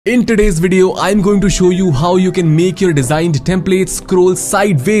In today's video, I'm going to show you how you can make your designed templates scroll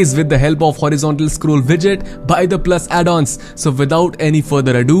sideways with the help of Horizontal Scroll Widget by the Plus add-ons. So without any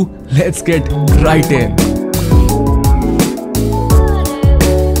further ado, let's get right in.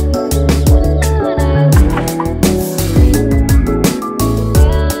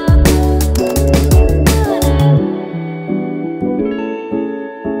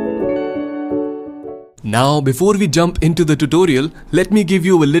 Now, before we jump into the tutorial, let me give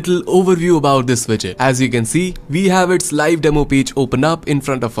you a little overview about this widget. As you can see, we have its live demo page open up in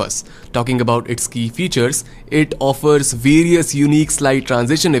front of us. Talking about its key features, it offers various unique slide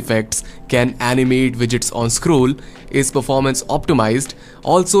transition effects, can animate widgets on scroll, is performance optimized.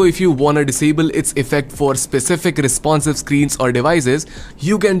 Also, if you want to disable its effect for specific responsive screens or devices,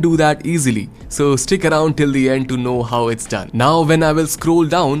 you can do that easily. So stick around till the end to know how it's done. Now, when I will scroll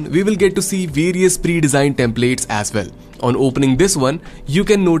down, we will get to see various pre-designed templates as well. On opening this one, you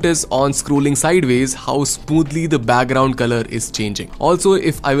can notice on scrolling sideways how smoothly the background color is changing. Also,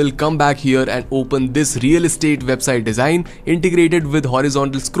 if I will come back here and open this real estate website design integrated with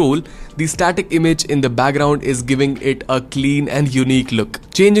horizontal scroll, the static image in the background is giving it a clean and unique look.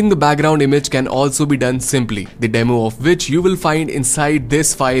 Changing the background image can also be done simply, the demo of which you will find inside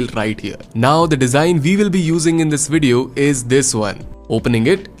this file right here. Now, the design we will be using in this video is this one. Opening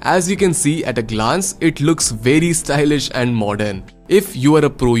it, as you can see at a glance, it looks very stylish and modern. If you are a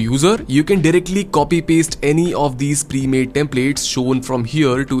pro user, you can directly copy paste any of these pre-made templates shown from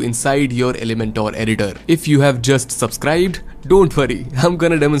here to inside your Elementor editor. If you have just subscribed, don't worry, I'm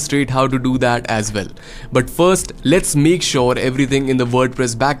gonna demonstrate how to do that as well. But first, let's make sure everything in the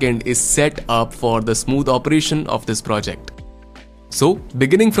WordPress backend is set up for the smooth operation of this project. So,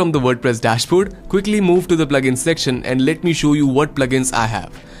 beginning from the WordPress dashboard, quickly move to the plugins section and let me show you what plugins I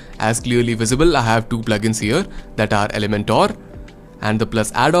have. As clearly visible, I have two plugins here that are Elementor and the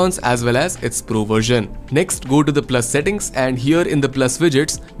Plus add-ons as well as its Pro version. Next, go to the Plus settings and here in the Plus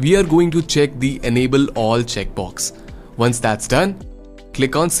widgets, we are going to check the Enable All checkbox. Once that's done,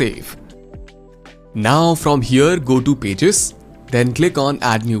 click on Save. Now from here, go to Pages, then click on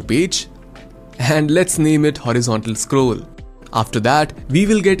Add New Page and let's name it Horizontal Scroll. After that, we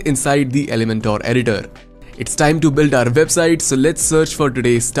will get inside the Elementor editor. It's time to build our website, so let's search for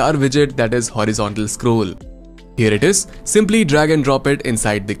today's star widget, that is Horizontal Scroll. Here it is, simply drag and drop it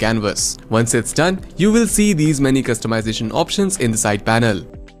inside the canvas. Once it's done, you will see these many customization options in the side panel.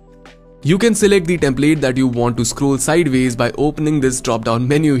 You can select the template that you want to scroll sideways by opening this drop-down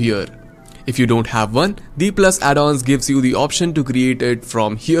menu here. If you don't have one, the Plus add-ons gives you the option to create it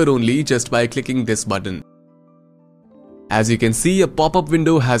from here only just by clicking this button. As you can see, a pop-up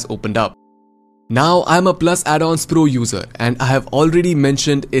window has opened up. Now I'm a Plus add-ons Pro user and I have already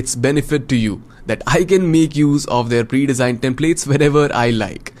mentioned its benefit to you that I can make use of their pre-designed templates whenever I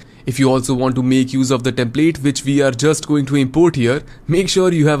like. If you also want to make use of the template which we are just going to import here, make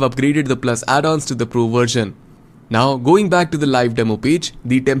sure you have upgraded the Plus add-ons to the Pro version. Now going back to the live demo page,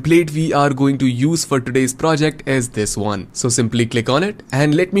 the template we are going to use for today's project is this one. So simply click on it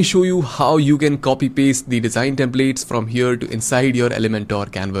and let me show you how you can copy paste the design templates from here to inside your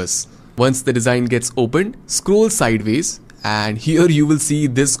Elementor canvas. Once the design gets opened, scroll sideways and here you will see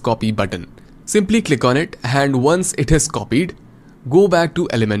this copy button. Simply click on it and once it is copied, go back to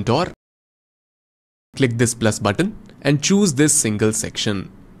Elementor, click this plus button and choose this single section.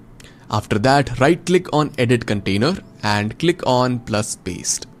 After that, right click on Edit Container and click on Plus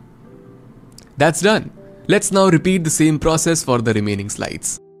Paste. That's done. Let's now repeat the same process for the remaining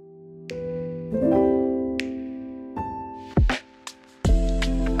slides.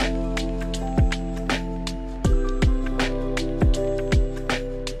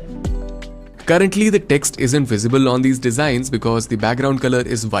 Currently, the text isn't visible on these designs because the background color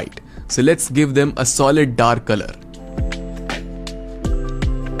is white. So let's give them a solid dark color.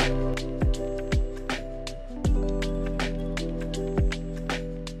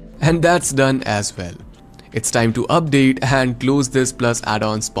 And that's done as well. It's time to update and close this Plus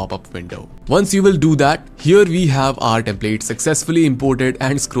add-ons pop-up window. Once you will do that, here we have our template successfully imported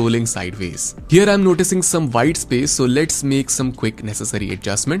and scrolling sideways. Here I'm noticing some white space, so let's make some quick necessary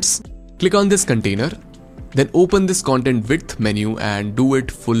adjustments. Click on this container, then open this content width menu and do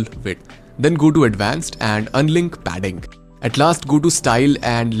it full width. Then go to advanced and unlink padding. At last go to style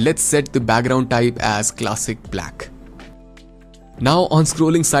and let's set the background type as classic black. Now on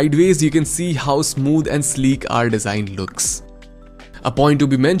scrolling sideways, you can see how smooth and sleek our design looks. A point to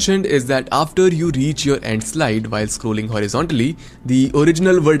be mentioned is that after you reach your end slide while scrolling horizontally, the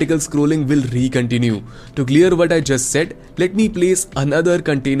original vertical scrolling will re-continue. To clear what I just said, let me place another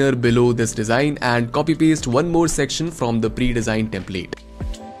container below this design and copy paste one more section from the pre-designed template.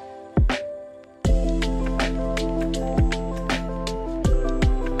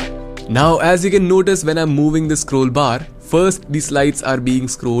 Now as you can notice, when I'm moving the scroll bar, first the slides are being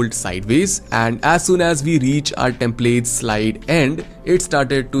scrolled sideways, and as soon as we reach our template slide end, it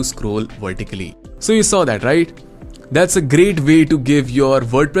started to scroll vertically. So you saw that, right? That's a great way to give your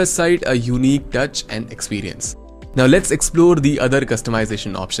WordPress site a unique touch and experience. Now let's explore the other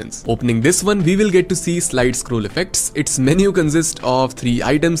customization options. Opening this one, we will get to see slide scroll effects. Its menu consists of 3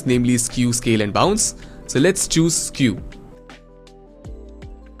 items, namely skew, scale and bounce. So let's choose skew.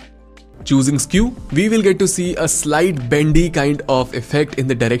 Choosing skew, we will get to see a slight bendy kind of effect in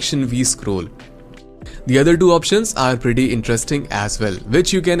the direction we scroll. The other 2 options are pretty interesting as well,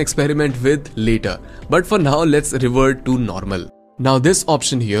 which you can experiment with later. But for now, let's revert to normal. Now this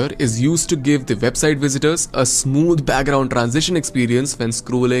option here is used to give the website visitors a smooth background transition experience when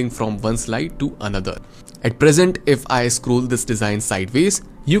scrolling from one slide to another. At present, if I scroll this design sideways,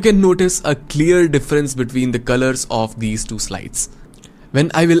 you can notice a clear difference between the colors of these 2 slides. When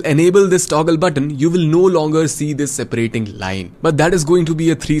I will enable this toggle button, you will no longer see this separating line. But that is going to be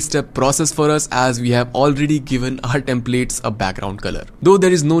a 3-step process for us, as we have already given our templates a background color. Though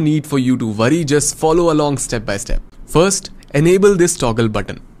there is no need for you to worry, just follow along step by step. First, enable this toggle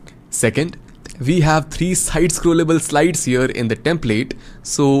button. Second, we have 3 side scrollable slides here in the template,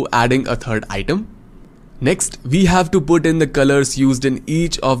 so adding a 3rd item. Next, we have to put in the colors used in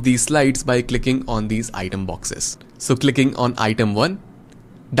each of these slides by clicking on these item boxes. So clicking on item 1,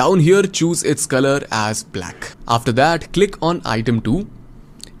 down here choose its color as black. After that, click on item 2.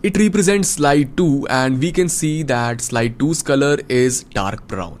 It represents slide 2, and we can see that slide 2's color is dark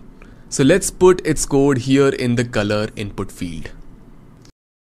brown. So let's put its code here in the color input field.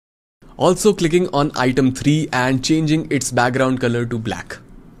 Also clicking on item 3 and changing its background color to black.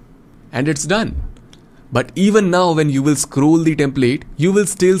 And it's done. But even now, when you will scroll the template, you will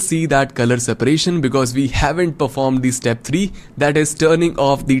still see that color separation because we haven't performed the step 3, that is turning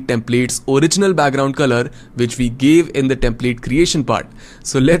off the template's original background color which we gave in the template creation part.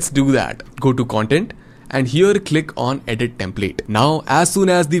 So let's do that. Go to content and here click on edit template. Now as soon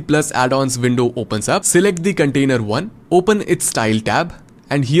as the plus add-ons window opens up, select the container 1, open its style tab,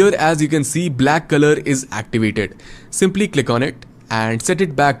 and here as you can see, black color is activated. Simply click on it and set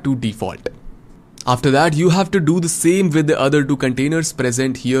it back to default. After that, you have to do the same with the other 2 containers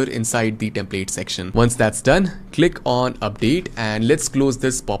present here inside the template section. Once that's done, click on update and let's close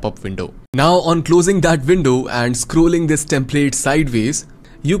this pop-up window. Now on closing that window and scrolling this template sideways,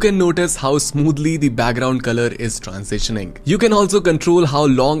 you can notice how smoothly the background color is transitioning. You can also control how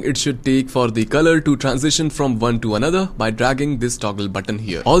long it should take for the color to transition from one to another by dragging this toggle button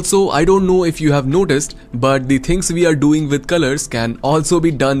here. Also, I don't know if you have noticed, but the things we are doing with colors can also be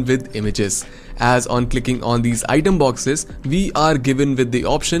done with images, as on clicking on these item boxes, we are given with the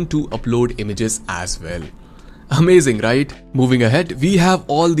option to upload images as well. Amazing, right? Moving ahead, we have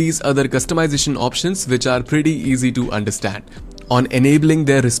all these other customization options which are pretty easy to understand. On enabling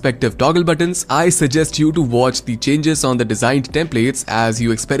their respective toggle buttons, I suggest you to watch the changes on the designed templates as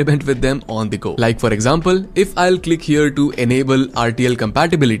you experiment with them on the go. Like for example, if I'll click here to enable RTL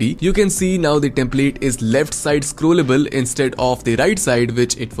compatibility, you can see now the template is left side scrollable instead of the right side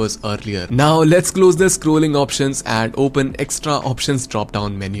which it was earlier. Now let's close the scrolling options and open extra options drop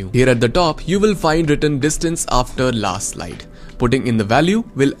down menu. Here at the top, you will find written distance after last slide. Putting in the value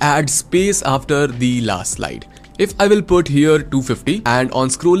will add space after the last slide. If I will put here 250 and on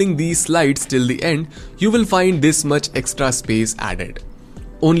scrolling these slides till the end, you will find this much extra space added.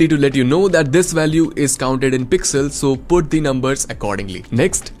 Only to let you know that this value is counted in pixels, so put the numbers accordingly.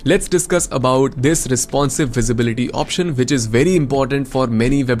 Next, let's discuss about this responsive visibility option, which is very important for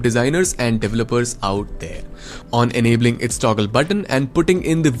many web designers and developers out there. On enabling its toggle button and putting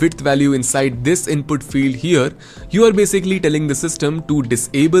in the width value inside this input field here, you are basically telling the system to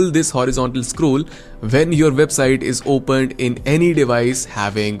disable this horizontal scroll when your website is opened in any device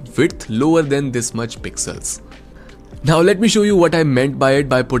having width lower than this much pixels. Now let me show you what I meant by it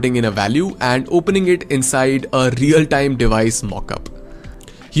by putting in a value and opening it inside a real-time device mockup.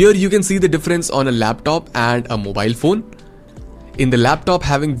 Here you can see the difference on a laptop and a mobile phone. In the laptop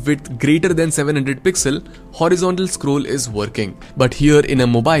having width greater than 700 pixel, horizontal scroll is working. But here in a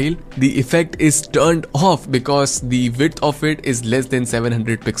mobile, the effect is turned off because the width of it is less than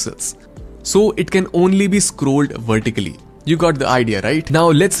 700 pixels. So it can only be scrolled vertically. You got the idea, right? Now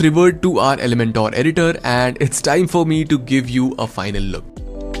let's revert to our Elementor editor and it's time for me to give you a final look.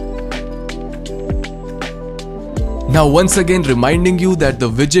 Now once again reminding you that the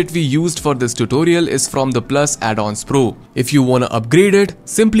widget we used for this tutorial is from the Plus Add-ons Pro. If you wanna upgrade it,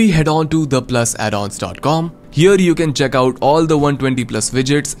 simply head on to theplusaddons.com. Here you can check out all the 120 plus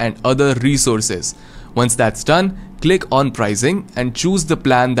widgets and other resources. Once that's done, click on pricing and choose the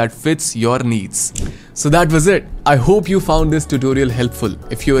plan that fits your needs. So that was it. I hope you found this tutorial helpful.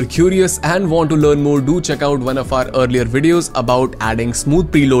 If you are curious and want to learn more, do check out one of our earlier videos about adding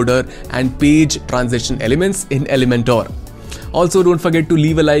smooth preloader and page transition elements in Elementor. Also, don't forget to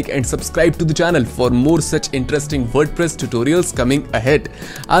leave a like and subscribe to the channel for more such interesting WordPress tutorials coming ahead.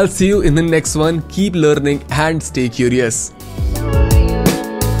 I'll see you in the next one. Keep learning and stay curious.